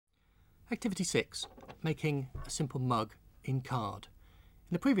Activity 6, making a simple mug in card.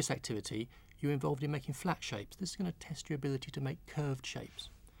 In the previous activity, you were involved in making flat shapes. This is going to test your ability to make curved shapes.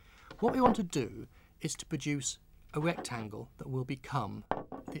 What we want to do is to produce a rectangle that will become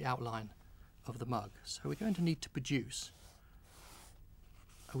the outline of the mug. So we're going to need to produce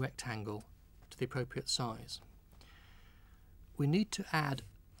a rectangle to the appropriate size. We need to add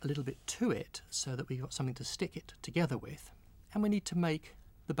a little bit to it so that we've got something to stick it together with, and we need to make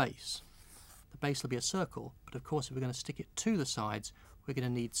the base. The base will be a circle, but of course if we're going to stick it to the sides, we're going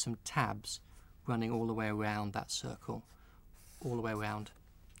to need some tabs running all the way around that circle, all the way around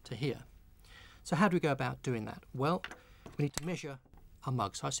to here. So how do we go about doing that? Well, we need to measure our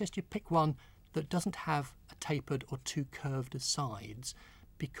mug. So I suggest you pick one that doesn't have a tapered or too curved sides,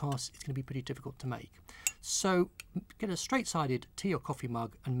 because it's going to be pretty difficult to make. So get a straight-sided tea or coffee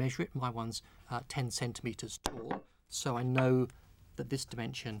mug and measure it. My one's 10 centimetres tall, so I know that this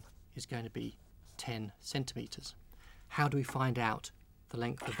dimension is going to be 10 centimetres. How do we find out the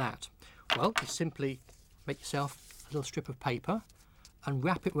length of that? Well, you simply make yourself a little strip of paper and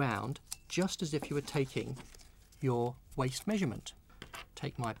wrap it round just as if you were taking your waist measurement.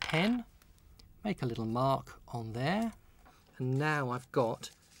 Take my pen, make a little mark on there, and now I've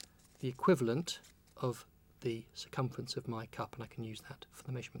got the equivalent of the circumference of my cup, and I can use that for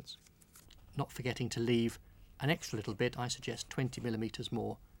the measurements. Not forgetting to leave an extra little bit, I suggest 20 millimetres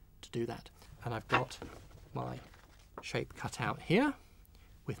more to do that. And I've got my shape cut out here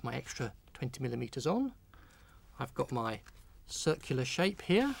with my extra 20 millimetres on. I've got my circular shape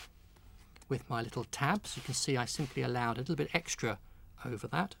here with my little tabs. You can see I simply allowed a little bit extra over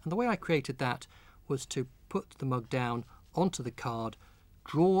that, and the way I created that was to put the mug down onto the card,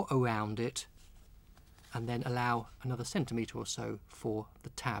 draw around it, and then allow another centimetre or so for the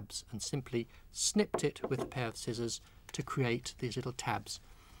tabs, and simply snipped it with a pair of scissors to create these little tabs.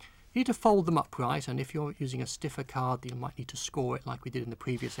 You need to fold them upright, and if you're using a stiffer card, you might need to score it like we did in the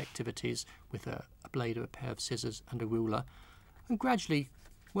previous activities with a blade or a pair of scissors and a ruler, and gradually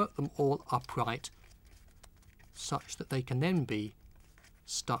work them all upright such that they can then be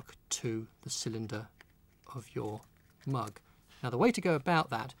stuck to the cylinder of your mug. Now the way to go about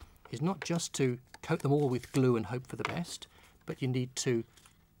that is not just to coat them all with glue and hope for the best, but you need to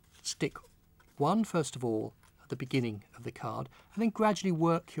stick one first of all at the beginning of the card and then gradually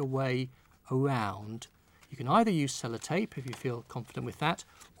work your way around. You can either use sellotape if you feel confident with that,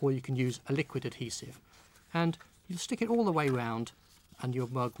 or you can use a liquid adhesive, and you'll stick it all the way around and your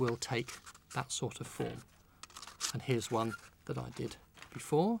mug will take that sort of form. And here's one that I did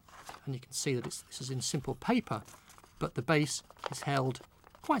before, and you can see that this is in simple paper, but the base is held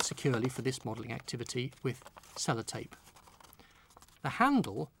quite securely for this modelling activity with sellotape. The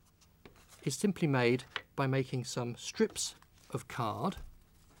handle is simply made by making some strips of card.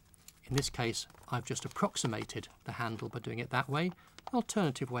 In this case, I've just approximated the handle by doing it that way. An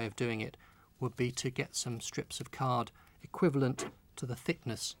alternative way of doing it would be to get some strips of card equivalent to the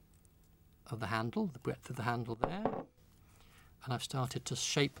thickness of the handle, the breadth of the handle there. And I've started to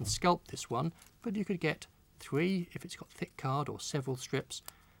shape and sculpt this one, but you could get 3 if it's got thick card, or several strips.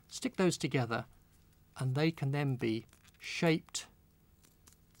 Stick those together and they can then be shaped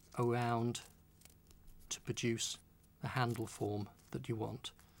around to produce the handle form that you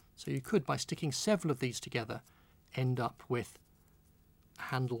want. So you could, by sticking several of these together, end up with a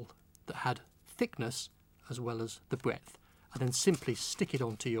handle that had thickness as well as the breadth, and then simply stick it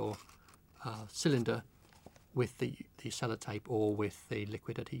onto your cylinder with the sellotape or with the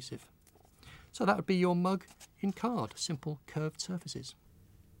liquid adhesive. So that would be your mug in card, simple curved surfaces.